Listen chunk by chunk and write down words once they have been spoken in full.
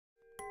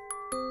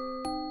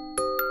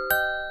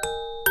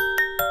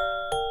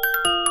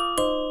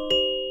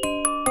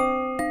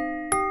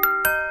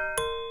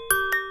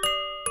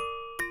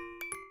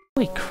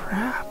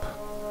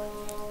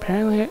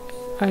Apparently,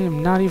 I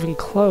am not even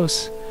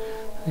close.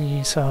 And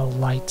you saw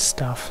light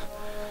stuff.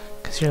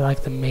 Because you're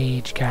like the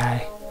mage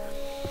guy.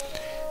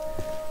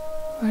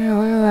 Look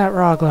at that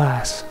raw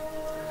glass.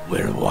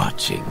 We're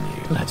watching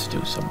you. Let's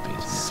do some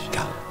business.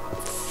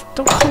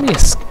 Don't call me a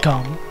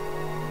scum.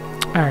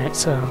 Alright,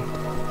 so...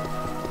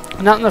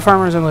 not in the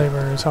farmers and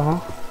laborers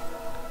hall.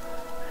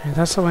 Alright,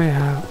 that's the way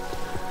out.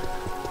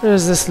 Where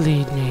does this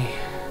lead me?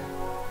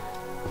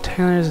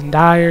 Tailors and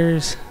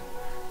dyers.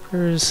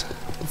 Brewers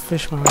and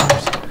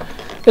fishmongers.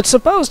 It's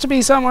supposed to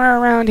be somewhere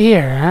around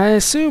here. I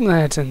assume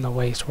that it's in the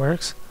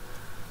wasteworks.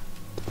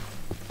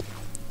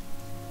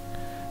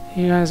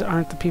 You guys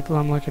aren't the people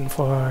I'm looking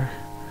for.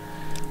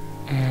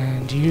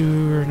 And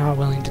you're not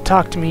willing to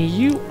talk to me.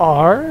 You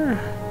are...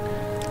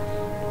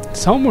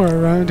 somewhere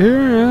around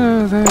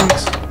here.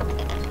 Thanks.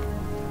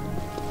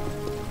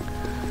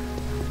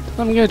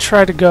 I'm gonna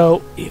try to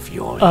go if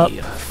you're up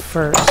here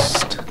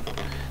first.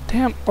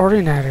 Damn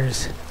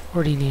ordinators.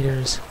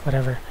 Ordinators.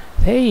 Whatever.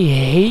 They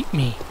hate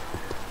me.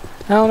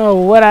 I don't know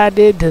what I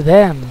did to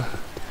them.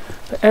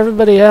 But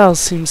everybody else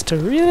seems to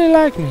really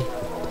like me.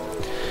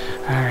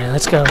 Alright,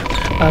 let's go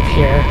up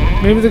here.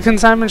 Maybe the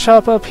consignment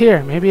shop up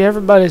here. Maybe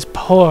everybody's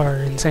poor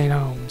in St.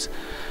 Ohms.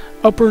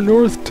 Upper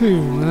North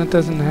too. That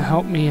doesn't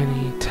help me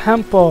any.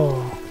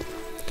 Temple.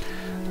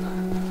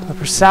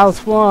 Upper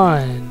South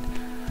 1.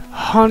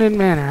 Haunted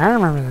Manor. I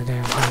remember the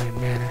damn Haunted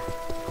Manor.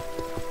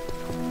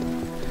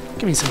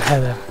 Give me some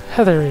heather.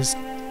 Heather is...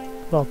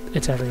 well,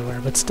 it's everywhere,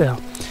 but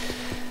still.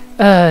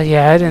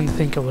 Yeah, I didn't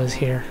think it was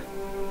here.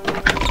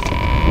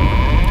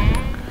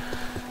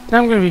 Now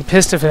I'm going to be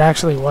pissed if it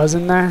actually was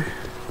in there.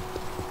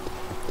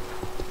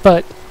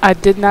 But I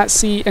did not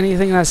see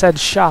anything that said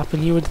shop,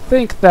 and you would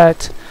think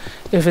that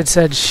if it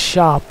said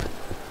shop,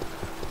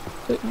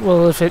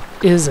 well, if it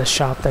is a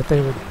shop, that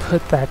they would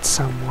put that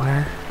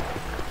somewhere.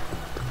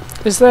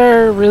 Is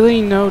there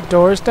really no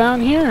doors down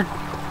here?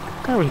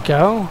 There we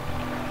go.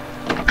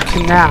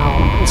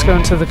 Canal. Let's go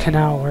into the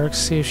canal works,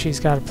 see if she's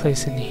got a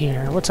place in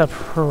here. What's up,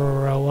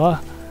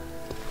 Heroa?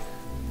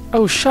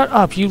 Oh, shut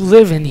up. You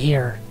live in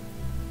here.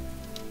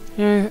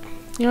 You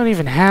don't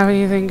even have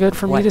anything good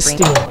for me to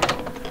steal.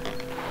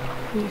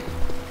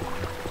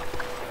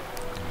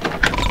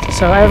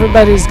 So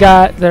everybody's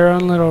got their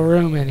own little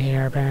room in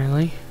here,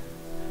 apparently.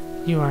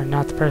 You are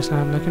not the person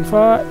I'm looking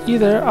for.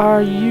 Either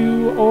are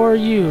you or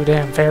you,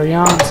 damn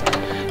Farions.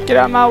 Get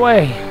out of my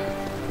way.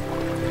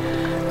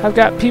 I've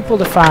got people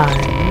to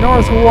find.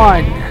 North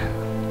 1.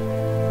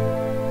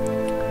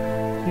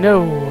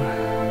 No.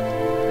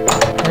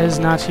 That is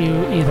not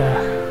you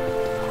either.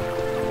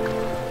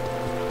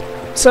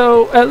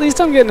 So, at least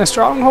I'm getting a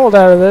stronghold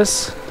out of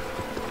this.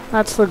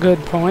 That's the good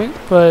point.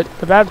 But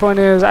the bad point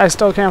is, I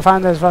still can't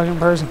find this fucking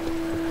person.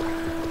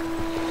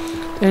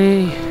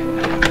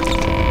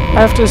 I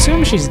have to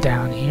assume she's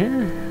down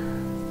here.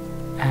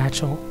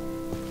 Achel.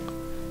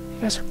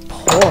 You guys are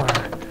poor.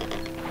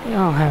 You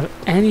don't have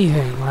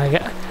anything. Like,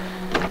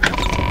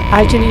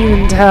 I can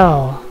even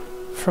tell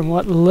from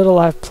what little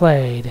I've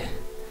played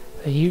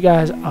that you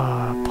guys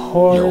are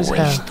poor as hell.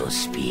 You wish to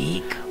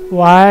speak?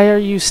 Why are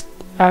you...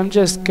 I'm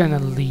just gonna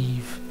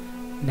leave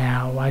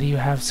now. Why do you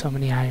have so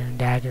many iron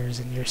daggers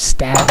and you're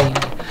stabbing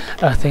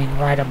a thing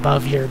right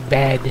above your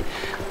bed?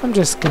 I'm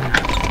just gonna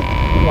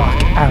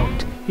walk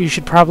out. You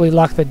should probably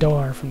lock the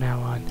door from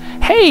now on.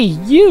 Hey,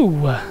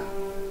 you!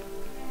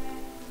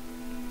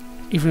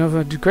 Even if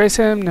I disgrace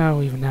him?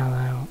 No, even now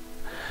I don't.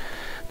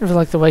 Never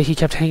liked the way he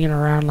kept hanging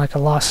around like a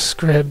lost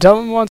scrib. Tell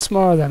him once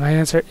more that my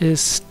answer is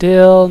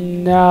still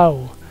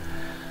no.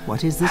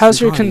 What is this?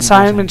 How's your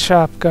consignment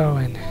shop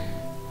going?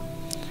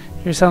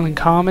 You're selling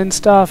common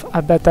stuff?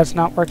 I bet that's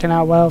not working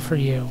out well for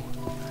you.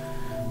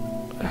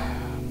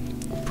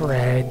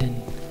 Bread and...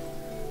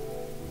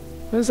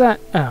 what is that?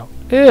 Oh.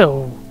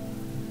 Ew.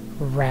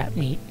 Rat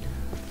meat.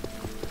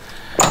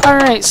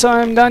 Alright, so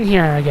I'm done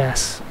here, I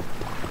guess.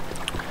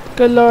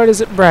 Good lord, is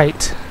it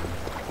bright.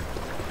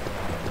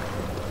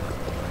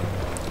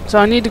 So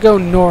I need to go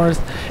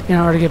north in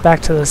order to get back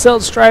to the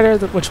Silt Strider,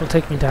 which will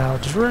take me to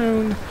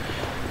Ald-Ruhn.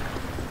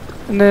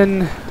 And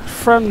then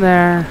from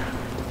there...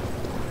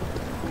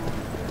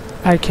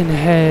 I can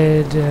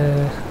head,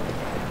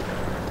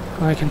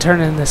 I can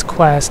turn in this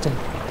quest, and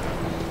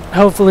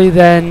hopefully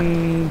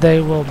then they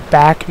will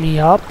back me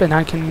up and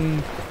I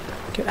can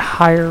get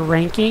higher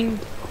ranking.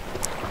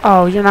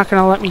 Oh, you're not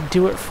going to let me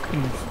do it?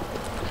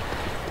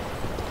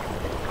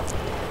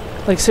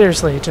 Like,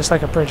 seriously, just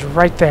like a bridge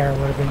right there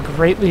would have been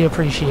greatly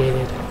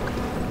appreciated.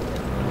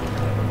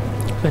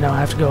 But no, I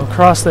have to go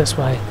across this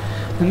way,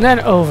 and then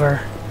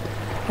over.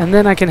 And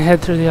then I can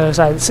head through the other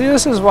side. See,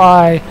 this is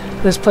why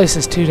this place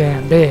is too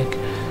damn big.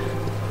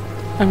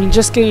 I mean,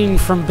 just getting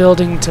from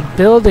building to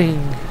building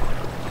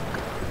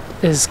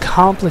is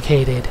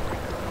complicated.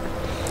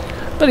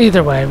 But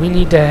either way, we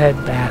need to head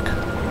back.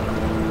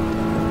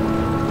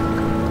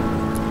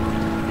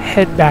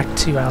 Head back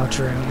to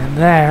Ald-Ruhn. And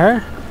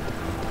there,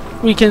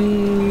 we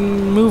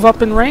can move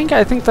up in rank.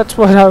 I think that's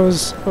what I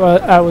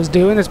was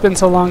doing. It's been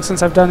so long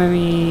since I've done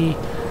any...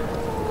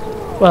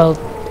 well...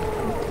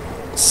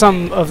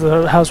 some of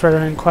the House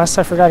Redoran quests.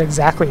 I forgot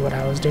exactly what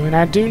I was doing.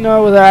 I do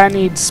know that I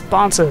need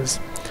sponsors.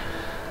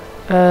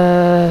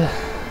 And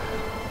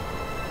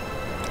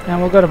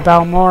we'll go to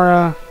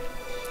Balmora,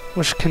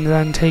 which can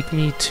then take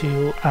me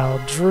to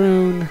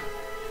Ald-Ruhn.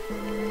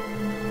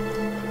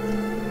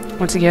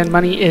 Once again,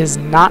 money is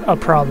not a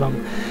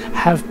problem.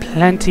 Have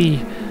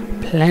plenty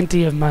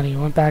of money.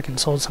 Went back and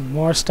sold some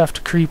more stuff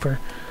to Creeper.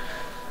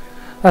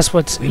 That's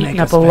what's eating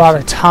up a lot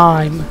of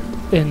time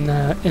in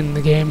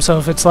the game. So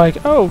if it's like,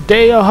 oh,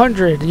 day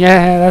 100,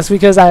 yeah, that's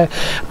because I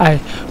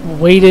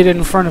waited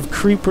in front of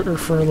Creeper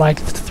for like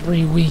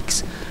 3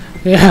 weeks.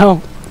 You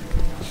know,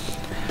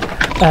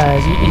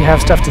 you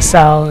have stuff to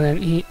sell, and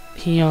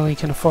he only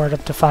can afford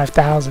up to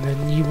 5,000,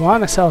 and you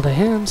want to sell to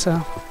him,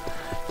 so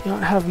you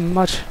don't have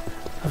much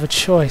of a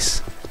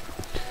choice.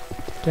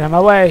 Get out of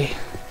my way.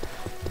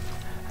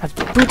 I have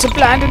the boots of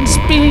blinding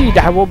speed.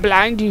 I will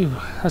blind you.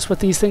 That's what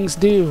these things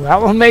do. I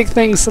will make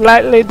things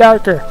slightly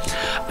darker.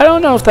 I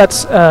don't know if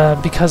that's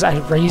because I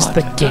raised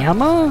the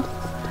gamma,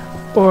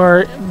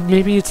 or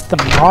maybe it's the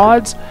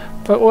mods.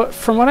 But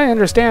from what I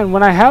understand,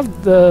 when I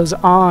have those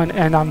on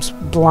and I'm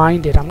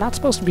blinded, I'm not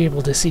supposed to be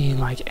able to see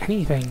like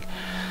anything.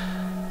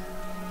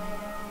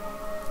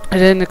 I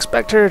didn't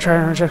expect her to try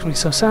and reject me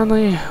so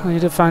soundly. I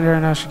need to find her,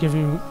 and I should give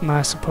you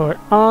my support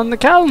on the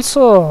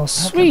council.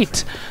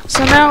 Sweet!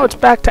 So now it's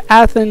back to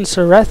Athen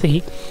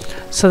Serethi,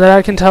 so that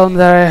I can tell him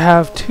that I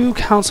have 2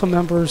 council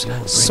members'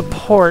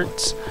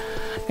 support.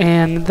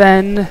 And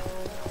then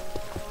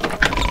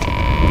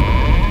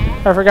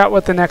I forgot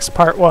what the next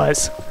part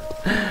was.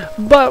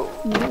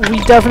 But we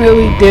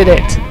definitely did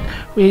it.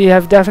 We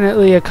have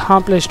definitely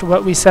accomplished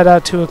what we set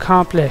out to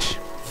accomplish.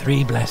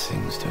 3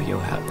 blessings to you,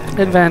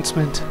 Outlander.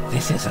 Advancement.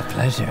 This is a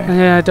pleasure.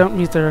 Yeah, I don't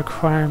meet the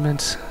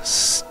requirements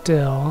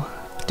still.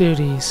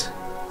 Duties.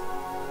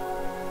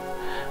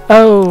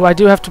 Oh, I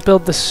do have to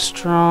build the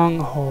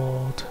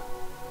stronghold.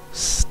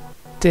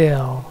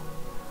 Still.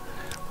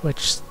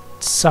 Which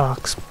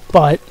sucks,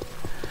 but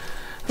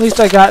at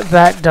least I got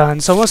that done.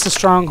 So once the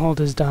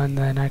stronghold is done,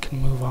 then I can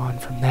move on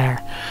from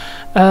there.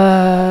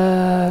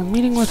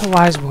 Meeting with a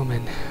wise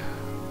woman.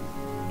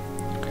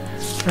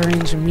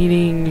 Arrange a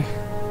meeting.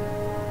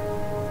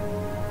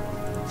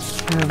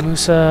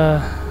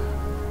 Musa,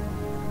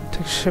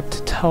 take a ship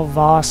to Tel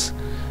Voss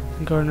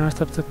and go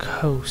north up the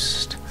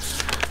coast.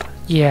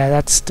 Yeah,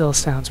 that still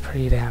sounds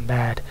pretty damn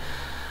bad.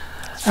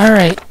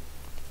 Alright,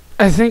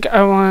 I think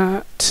I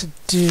want to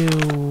do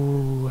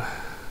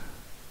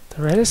the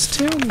Redis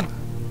Tomb?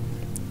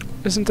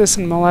 Isn't this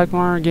in Molag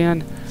Mar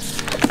again?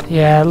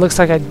 Yeah, it looks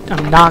like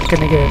I'm not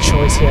going to get a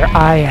choice here.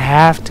 I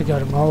have to go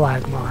to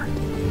Molag Mar.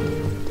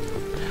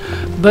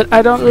 But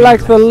I don't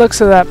like the looks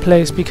of that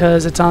place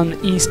because it's on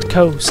the east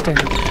coast, and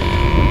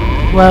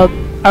well,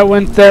 I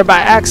went there by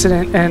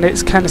accident and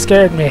it's kind of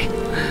scared me.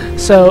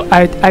 So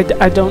I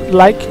don't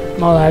like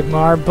Molag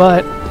Mar,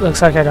 but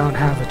looks like I don't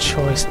have a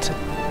choice.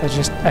 I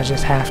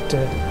just have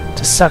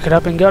to suck it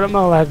up and go to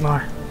Molag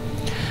Mar.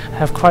 I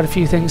have quite a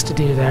few things to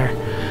do there.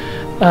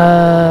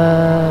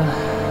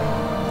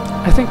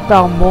 I think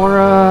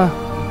Balmora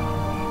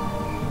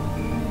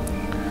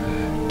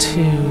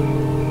to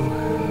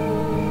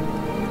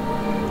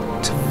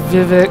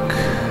Vivek.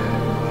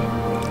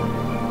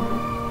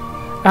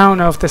 I don't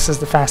know if this is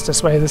the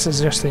fastest way. This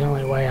is just the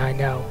only way I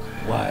know.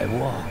 Why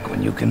walk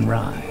when you can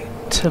ride?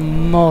 To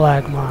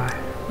Molag Mar.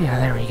 Yeah,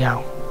 there we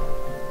go.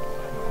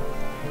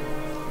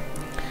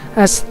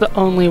 That's the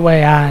only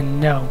way I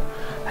know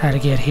how to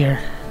get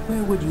here.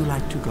 Where would you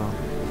like to go?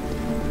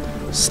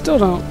 Still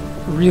don't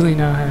really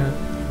know how to...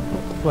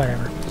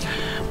 whatever.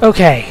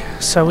 Okay,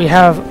 so we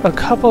have a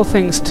couple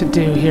things to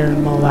do here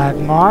in Molag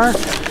Mar.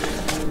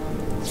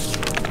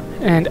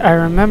 And I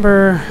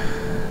remember...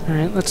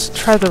 Alright, let's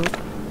try the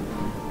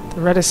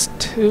Redis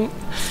 2.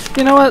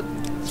 You know what?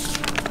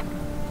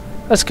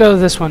 Let's go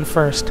this one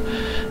first.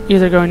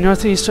 Either going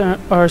northeast or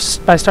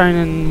by starting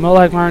in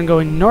Molag Mar and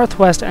going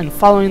northwest and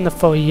following the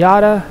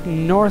Foyada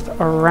north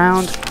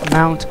around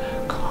Mount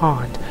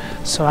Kond.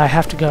 So I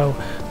have to go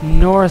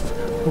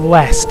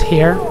northwest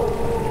here.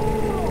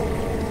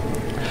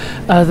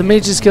 The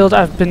Mages Guild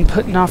I've been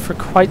putting off for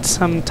quite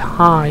some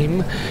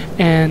time,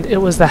 and it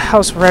was the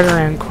House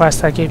Redoran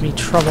quest that gave me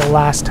trouble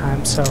last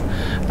time, so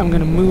I'm going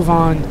to move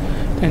on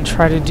and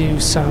try to do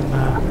some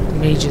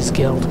Mages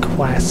Guild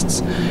quests.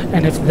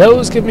 And if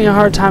those give me a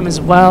hard time as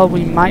well,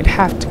 we might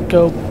have to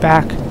go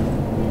back...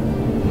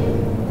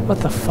 What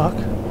the fuck?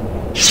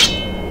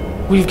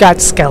 We've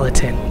got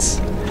skeletons.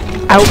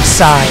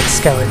 Outside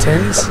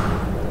skeletons.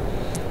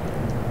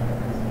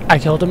 I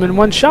killed him in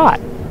one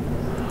shot.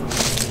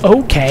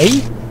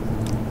 Okay.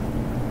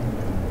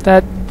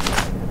 That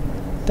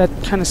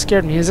kind of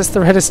scared me. Is this the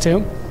Redis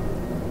tomb?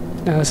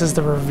 No, this is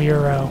the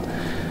Revero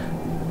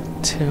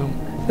tomb.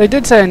 They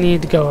did say I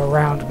need to go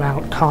around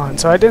Mount Kond,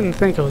 so I didn't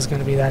think it was going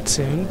to be that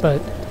soon,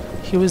 but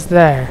he was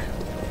there.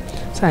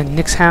 Is that a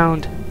Nyx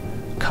Hound?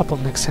 A couple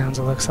Nyx Hounds,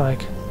 it looks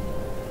like.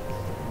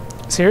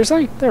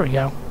 Seriously? There we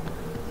go.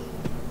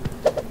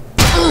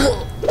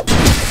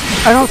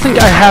 I don't think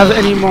I have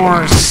any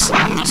more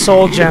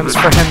soul gems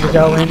for him to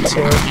go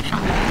into.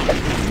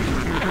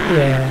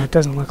 Yeah, it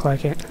doesn't look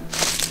like it.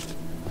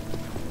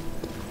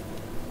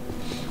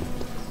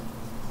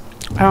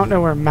 I don't know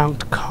where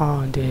Mount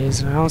Cond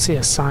is, and I don't see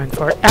a sign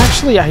for it.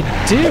 Actually, I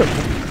do!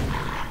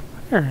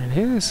 There it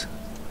is.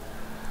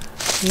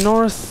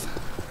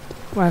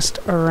 Northwest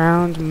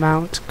around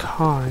Mount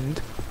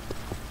Cond.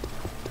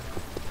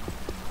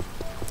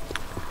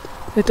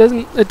 It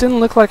didn't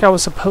look like I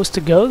was supposed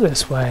to go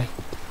this way,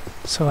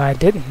 so I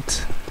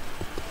didn't.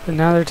 But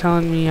now they're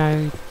telling me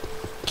I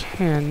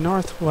can.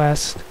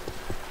 Northwest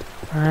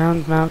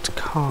around Mount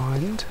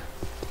Cond.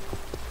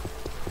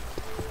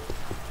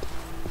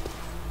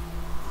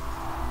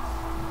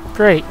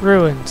 Great,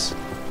 ruins.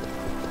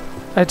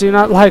 I do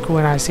not like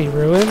when I see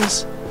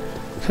ruins,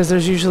 because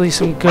there's usually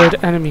some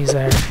good enemies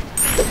there.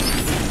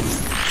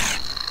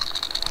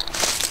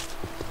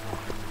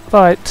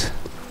 But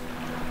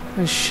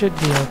I should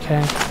be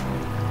okay.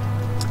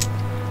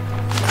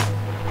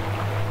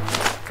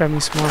 Grab me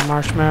some more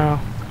marshmallow.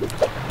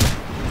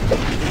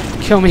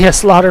 Kill me a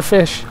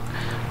slaughterfish.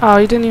 Oh,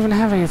 he didn't even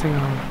have anything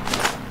on him.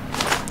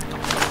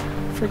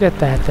 Forget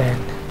that then.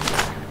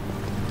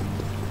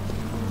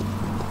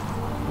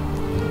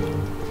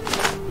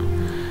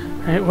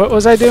 Alright, what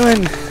was I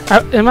doing?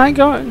 Am I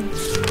going?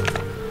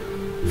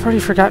 I've already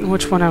forgotten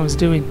which one I was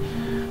doing.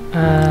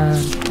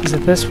 Is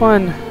it this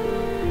one?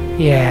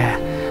 Yeah.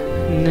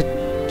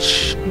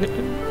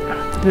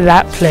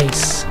 That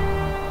place.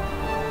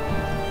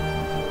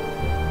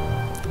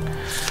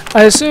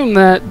 I assume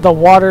that the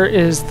water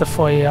is the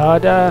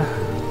Foyada,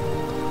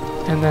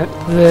 and that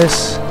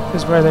this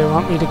is where they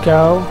want me to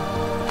go.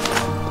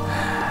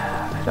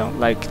 I don't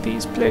like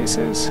these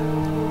places.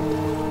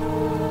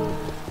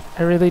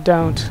 I really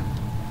don't.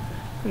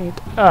 And,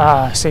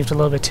 saved a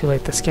little bit too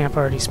late. The scamp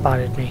already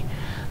spotted me.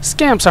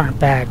 Scamps aren't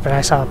bad, but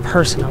I saw a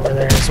person over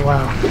there as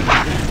well.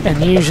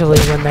 And usually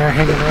when they're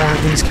hanging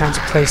around these kinds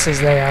of places,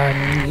 they are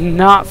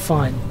not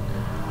fun.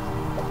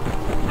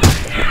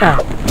 Oh,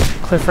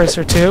 Cliff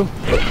Racer 2?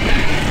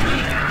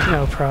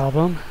 No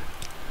problem.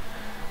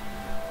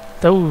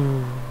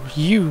 Though,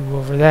 you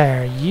over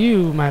there,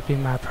 you might be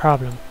my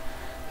problem.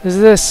 Is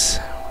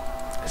this...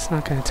 It's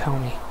not going to tell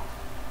me.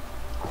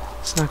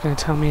 It's not going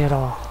to tell me at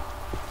all.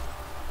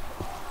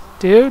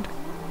 Dude?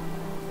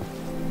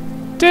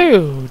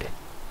 Dude!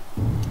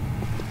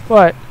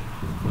 What?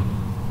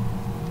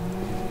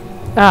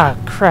 Ah,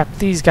 crap,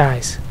 these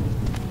guys.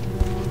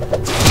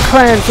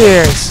 Clan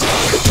fears!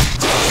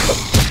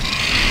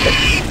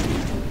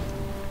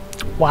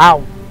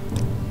 Wow.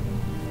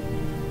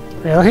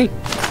 Really?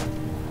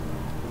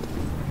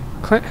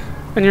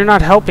 And you're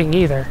not helping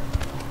either.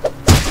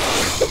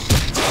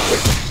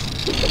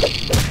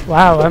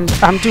 Wow,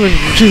 I'm doing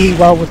really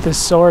well with this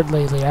sword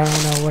lately. I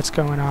don't know what's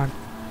going on.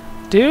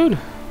 Dude?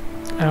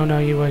 I don't know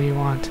you. What do you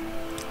want?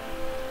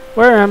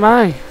 Where am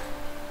I?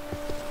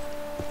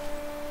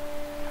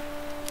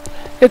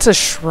 It's a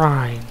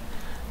shrine.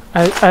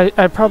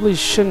 I probably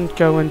shouldn't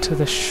go into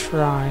the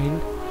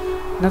shrine.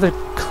 Another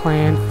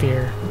clan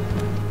fear.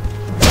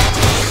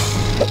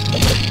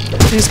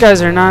 These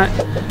guys are not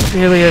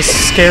nearly as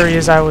scary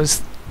as I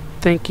was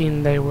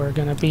thinking they were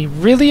gonna be.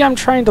 Really, I'm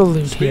trying to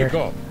loot here.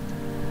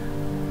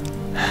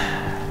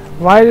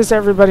 Why does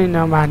everybody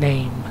know my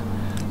name?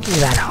 Give me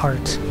that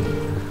heart.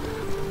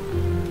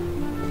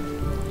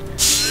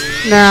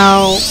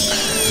 Now,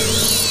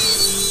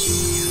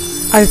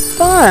 I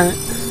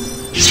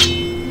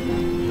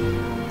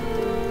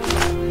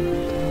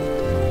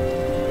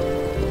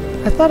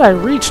thought I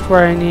reached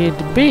where I needed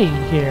to be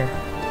here.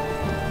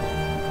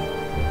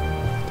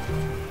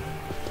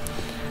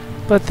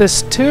 But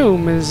this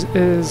tomb is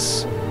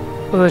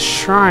well, this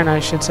shrine, I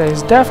should say,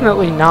 is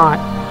definitely not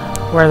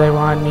where they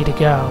wanted me to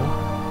go.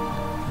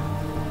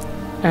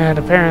 And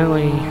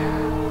apparently...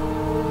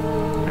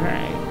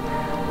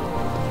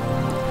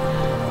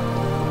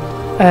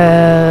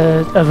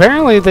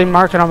 apparently they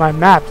mark it on my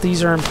map.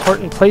 These are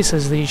important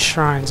places, these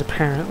shrines,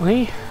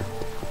 apparently.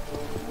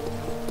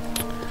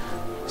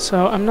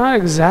 So I'm not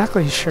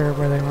exactly sure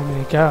where they want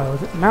me to go.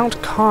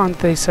 Mount Cond,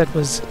 they said,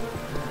 was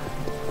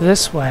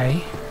this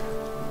way.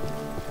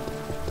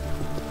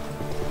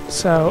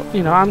 So,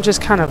 you know, I'm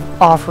just kind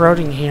of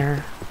off-roading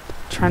here,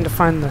 trying to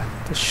find the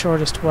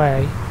shortest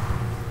way.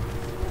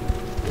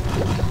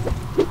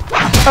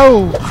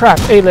 Oh, crap,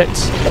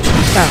 Aelits.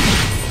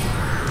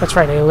 Oh, that's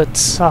right, Aelits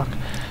suck.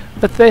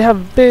 But they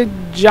have big,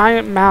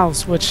 giant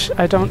mouths, which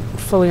I don't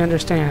fully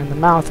understand. The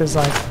mouth is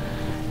like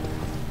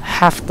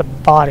half the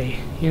body,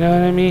 you know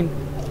what I mean?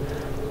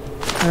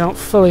 I don't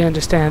fully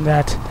understand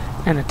that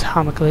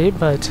anatomically,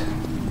 but...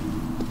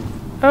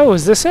 Oh,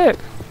 is this it?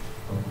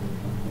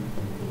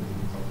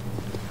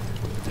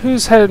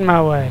 Who's headed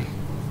my way?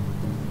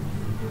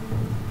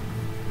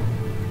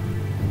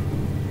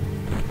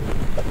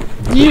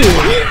 You!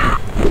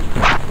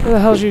 Where the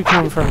hell did you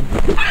come from?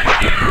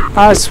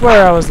 I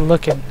swear I was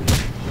looking.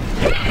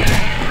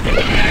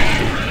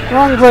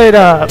 Wrong blade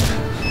up!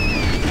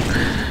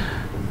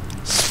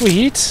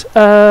 Sweet.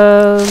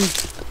 Oh,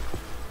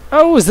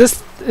 is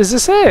this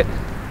it?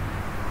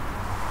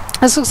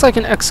 This looks like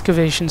an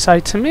excavation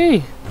site to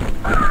me.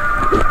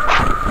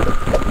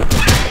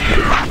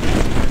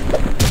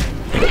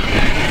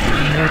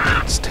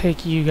 Let's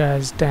take you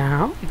guys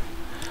down.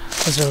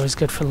 Those are always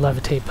good for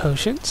levitate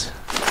potions.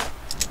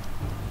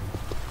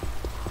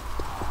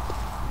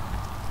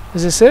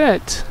 Is this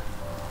it?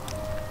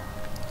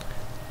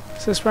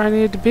 Is this where I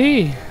need to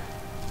be?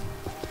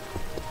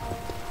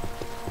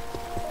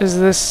 Is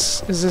this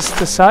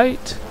the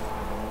site?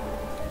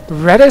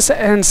 Redis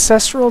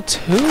Ancestral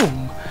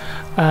Tomb.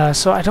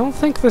 So I don't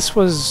think this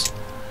was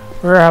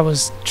where I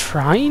was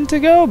trying to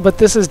go, but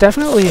this is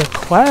definitely a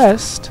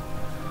quest.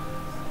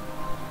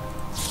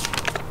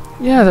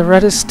 Yeah, the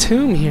Redis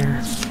Tomb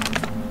here.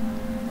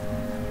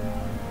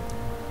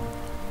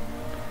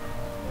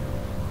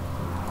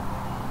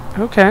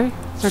 Okay,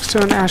 next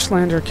to an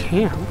Ashlander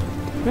camp.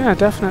 Yeah,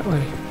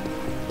 definitely.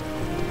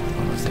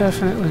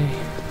 Definitely.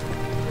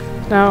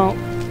 Now,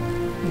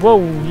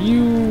 whoa,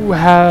 you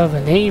have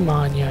a name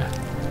on you.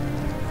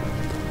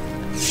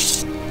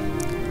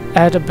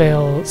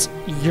 Adabale's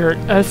Yurt.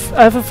 I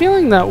have a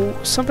feeling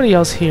that somebody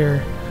else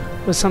here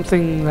was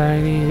something that I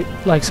need,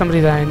 like somebody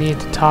that I need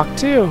to talk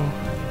to.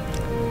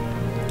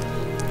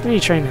 Maybe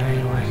train it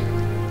anyway.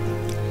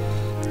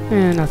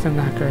 Nothing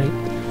that great.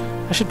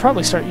 I should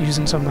probably start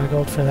using some of my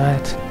gold for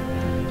that.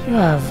 You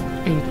have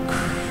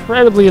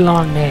incredibly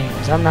long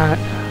names. I'm not...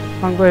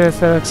 Long-bladed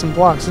Aesthetics and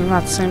Blocks. Isn't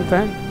that the same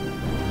thing?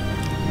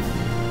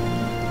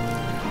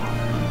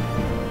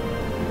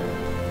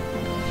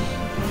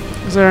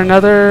 Is there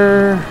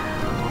another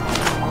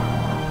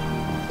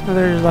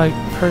like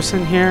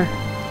person here?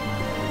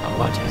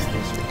 What is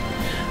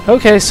this?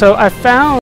 Okay, so I found